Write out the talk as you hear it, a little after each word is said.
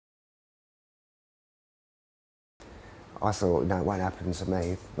I thought, no, it won't happen to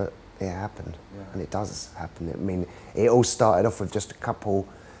me, but it happened, and it does happen. I mean, it all started off with just a couple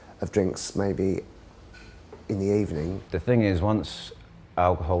of drinks, maybe in the evening. The thing is, once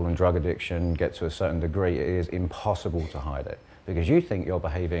alcohol and drug addiction get to a certain degree, it is impossible to hide it, because you think you're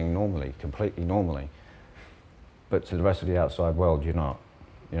behaving normally, completely normally, but to the rest of the outside world, you're not.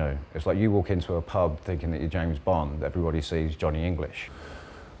 You know, it's like you walk into a pub thinking that you're James Bond, everybody sees Johnny English.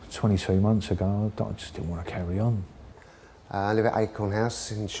 22 months ago, I just didn't want to carry on. I live at Acorn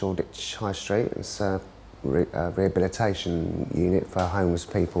House in Shoreditch High Street. It's a rehabilitation unit for homeless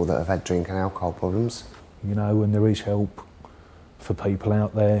people that have had drink and alcohol problems. You know, when there is help for people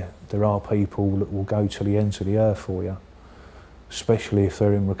out there, there are people that will go to the ends of the earth for you, especially if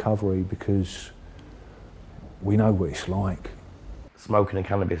they're in recovery, because we know what it's like. Smoking a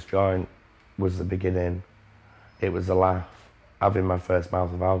cannabis joint was the beginning. It was a laugh. Having my first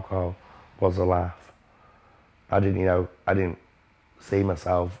mouth of alcohol was a laugh. I didn't see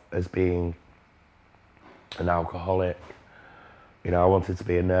myself as being an alcoholic. You know, I wanted to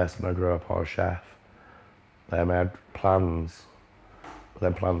be a nurse when I grew up, or a chef. I had plans, but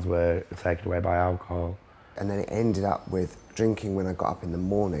then plans were taken away by alcohol. And then it ended up with drinking when I got up in the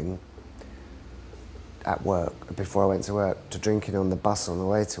morning at work, before I went to work, to drinking on the bus on the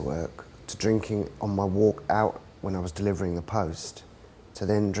way to work, to drinking on my walk out when I was delivering the post, to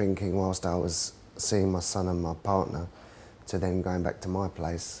then drinking whilst I was seeing my son and my partner, to then going back to my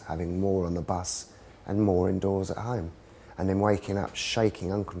place, having more on the bus and more indoors at home, and then waking up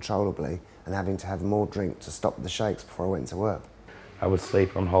shaking uncontrollably and having to have more drink to stop the shakes before I went to work. I would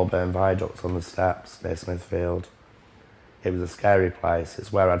sleep on Holborn Viaduct on the steps near Smithfield. It was a scary place.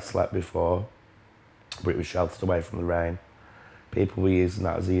 It's where I'd slept before, but it was sheltered away from the rain. People were using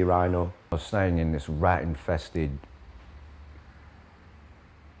that as a urinal. I was staying in this rat-infested,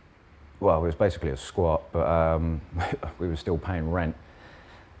 well, it was basically a squat, but we were still paying rent.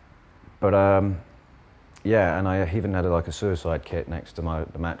 But yeah, and I even had like a suicide kit next to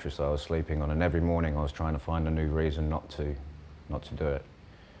the mattress I was sleeping on, and every morning I was trying to find a new reason not to do it.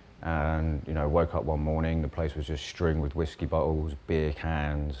 And you know, woke up one morning, the place was just strewn with whiskey bottles, beer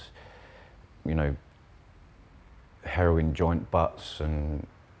cans, you know, heroin joint butts, and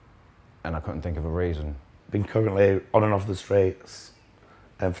I couldn't think of a reason. Been currently on and off the streets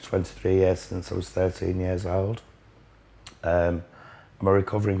for 23 years, since I was 13 years old. I'm a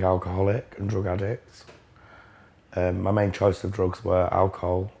recovering alcoholic and drug addict. My main choice of drugs were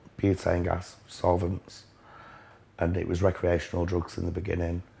alcohol, butane gas, solvents, and it was recreational drugs in the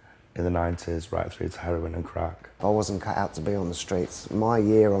beginning, in the 90s, right through to heroin and crack. I wasn't cut out to be on the streets. My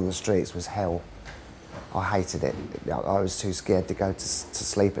year on the streets was hell. I hated it. I was too scared to go to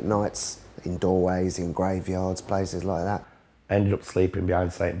sleep at nights, in doorways, in graveyards, places like that. I ended up sleeping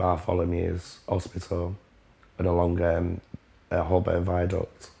behind St Bartholomew's Hospital and along Holborn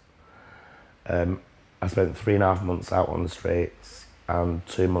Viaduct. I spent 3.5 months out on the streets and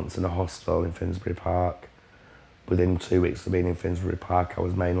 2 months in a hostel in Finsbury Park. Within 2 weeks of being in Finsbury Park, I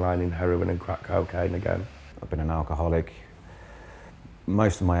was mainlining heroin and crack cocaine again. I've been an alcoholic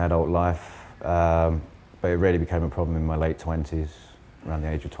most of my adult life, but it really became a problem in my late 20s, around the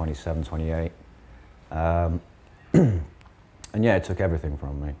age of 27, 28. And yeah, it took everything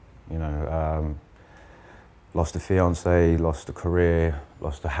from me. You know, lost a fiance, lost a career,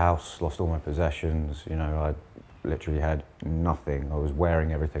 lost a house, lost all my possessions. You know, I literally had nothing. I was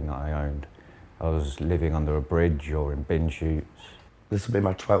wearing everything that I owned. I was living under a bridge or in bin chutes. This will be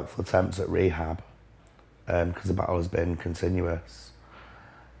my 12th attempt at rehab, because the battle has been continuous.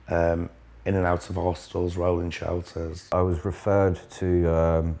 In and out of hostels, rolling shelters. I was referred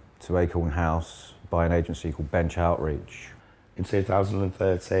to Acorn House by an agency called Bench Outreach. In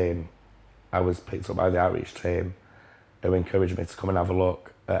 2013, I was picked up by the outreach team who encouraged me to come and have a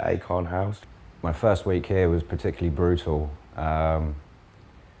look at Acorn House. My first week here was particularly brutal. And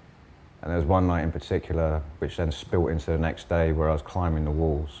there was one night in particular which then spilt into the next day, where I was climbing the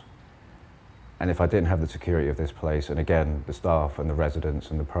walls. And if I didn't have the security of this place, and again, the staff and the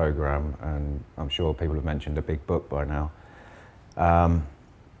residents and the programme, and I'm sure people have mentioned a big book by now,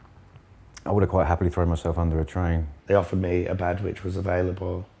 I would have quite happily thrown myself under a train. They offered me a bed which was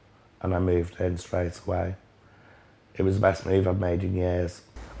available, and I moved in straight away. It was the best move I've made in years.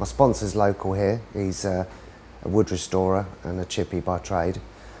 My sponsor's local here. He's a wood restorer and a chippy by trade.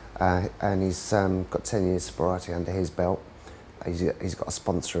 And he's got 10 years sobriety under his belt. He's got a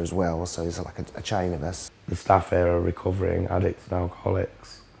sponsor as well, so there's like a chain of us. The staff here are recovering addicts and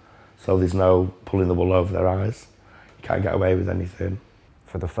alcoholics, so there's no pulling the wool over their eyes. You can't get away with anything.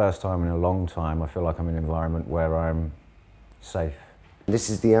 For the first time in a long time, I feel like I'm in an environment where I'm safe.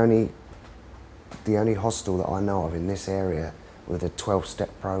 This is the only the only hostel that I know of in this area with a 12-step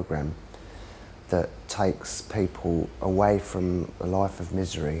program that takes people away from a life of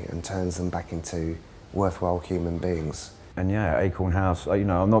misery and turns them back into worthwhile human beings. And yeah, Acorn House, you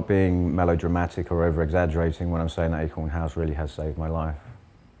know, I'm not being melodramatic or over-exaggerating when I'm saying that Acorn House really has saved my life.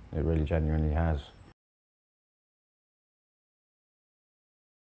 It really genuinely has.